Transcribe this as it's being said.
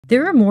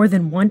There are more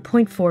than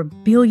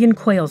 1.4 billion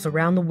quails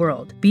around the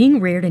world, being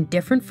reared in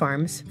different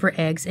farms for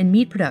eggs and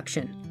meat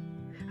production.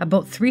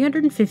 About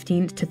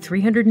 315 to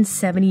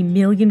 370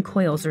 million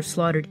quails are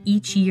slaughtered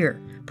each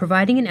year,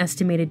 providing an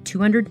estimated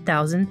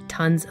 200,000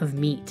 tons of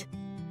meat.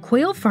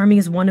 Quail farming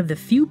is one of the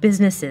few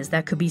businesses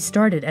that could be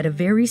started at a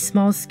very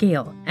small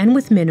scale and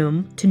with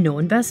minimum to no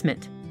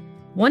investment.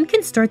 One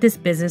can start this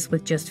business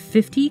with just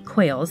 50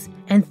 quails,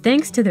 and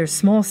thanks to their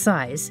small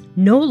size,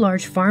 no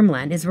large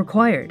farmland is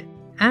required.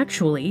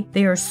 Actually,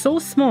 they are so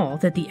small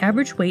that the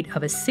average weight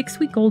of a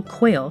 6-week-old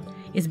quail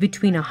is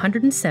between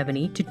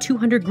 170 to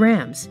 200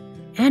 grams.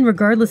 And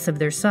regardless of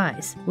their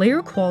size,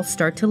 layer quails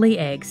start to lay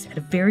eggs at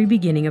the very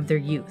beginning of their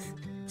youth.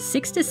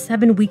 6 to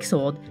 7 weeks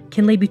old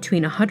can lay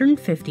between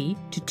 150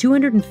 to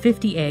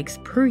 250 eggs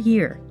per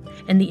year,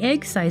 and the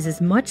egg size is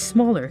much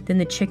smaller than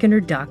the chicken or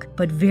duck,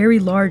 but very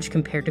large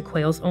compared to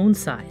quail's own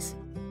size.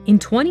 In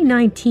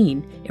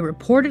 2019, it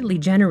reportedly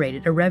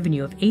generated a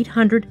revenue of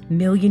 $800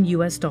 million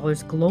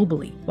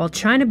globally, while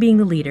China being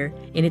the leader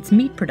in its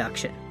meat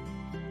production.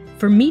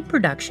 For meat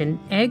production,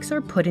 eggs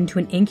are put into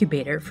an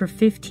incubator for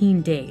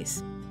 15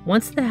 days.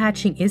 Once the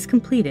hatching is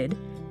completed,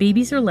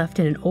 babies are left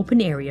in an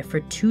open area for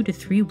 2 to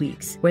 3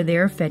 weeks where they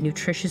are fed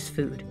nutritious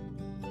food.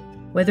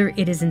 Whether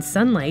it is in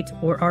sunlight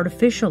or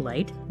artificial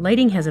light,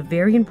 lighting has a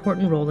very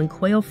important role in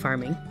quail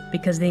farming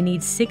because they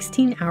need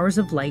 16 hours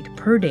of light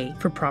per day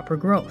for proper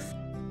growth.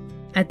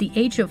 At the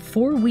age of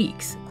 4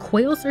 weeks,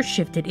 quails are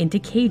shifted into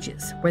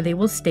cages where they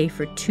will stay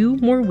for 2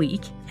 more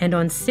weeks, and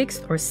on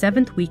 6th or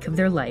 7th week of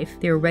their life,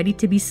 they are ready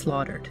to be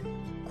slaughtered.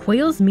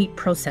 Quails' meat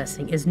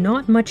processing is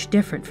not much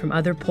different from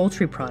other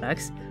poultry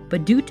products,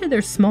 but due to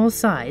their small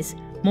size,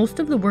 most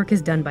of the work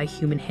is done by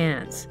human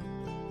hands.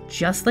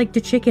 Just like the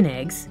chicken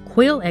eggs,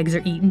 quail eggs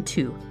are eaten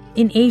too.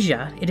 In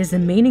Asia, it is the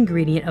main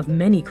ingredient of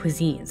many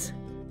cuisines.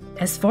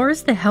 As far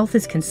as the health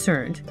is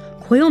concerned,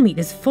 quail meat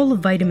is full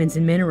of vitamins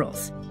and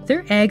minerals.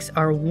 Their eggs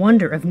are a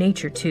wonder of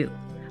nature too.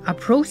 A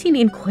protein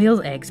in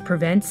quail's eggs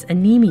prevents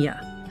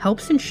anemia,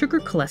 helps in sugar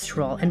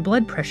cholesterol and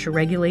blood pressure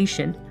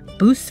regulation,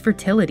 boosts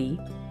fertility,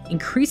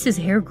 increases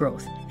hair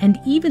growth, and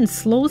even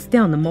slows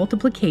down the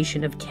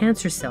multiplication of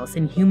cancer cells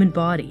in human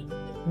body.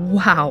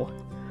 Wow!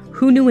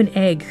 Who knew an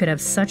egg could have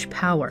such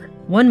power?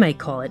 One might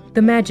call it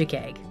the magic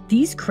egg.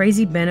 These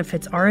crazy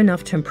benefits are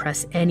enough to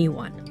impress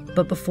anyone.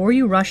 But before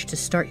you rush to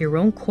start your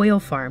own quail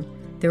farm,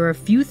 there are a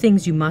few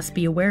things you must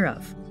be aware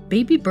of.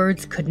 Baby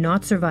birds could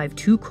not survive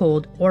too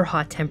cold or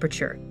hot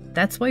temperature.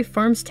 That's why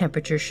farm's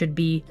temperature should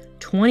be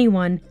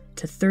 21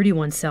 to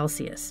 31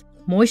 Celsius.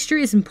 Moisture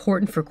is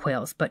important for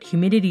quails, but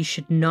humidity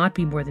should not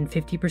be more than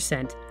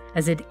 50%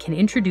 as it can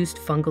introduce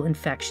fungal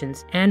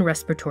infections and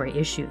respiratory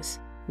issues.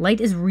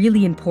 Light is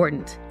really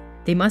important.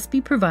 They must be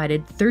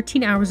provided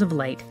 13 hours of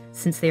light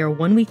since they are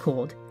 1 week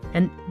old,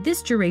 and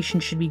this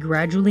duration should be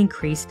gradually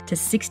increased to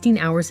 16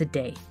 hours a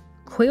day.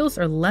 Quails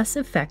are less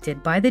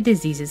affected by the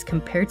diseases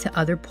compared to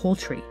other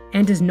poultry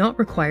and does not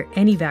require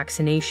any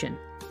vaccination.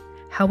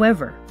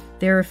 However,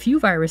 there are a few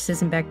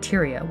viruses and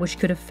bacteria which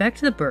could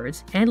affect the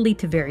birds and lead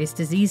to various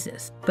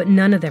diseases, but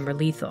none of them are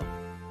lethal.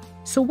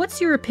 So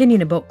what's your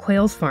opinion about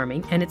quails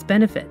farming and its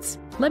benefits?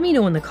 Let me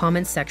know in the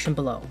comments section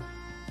below.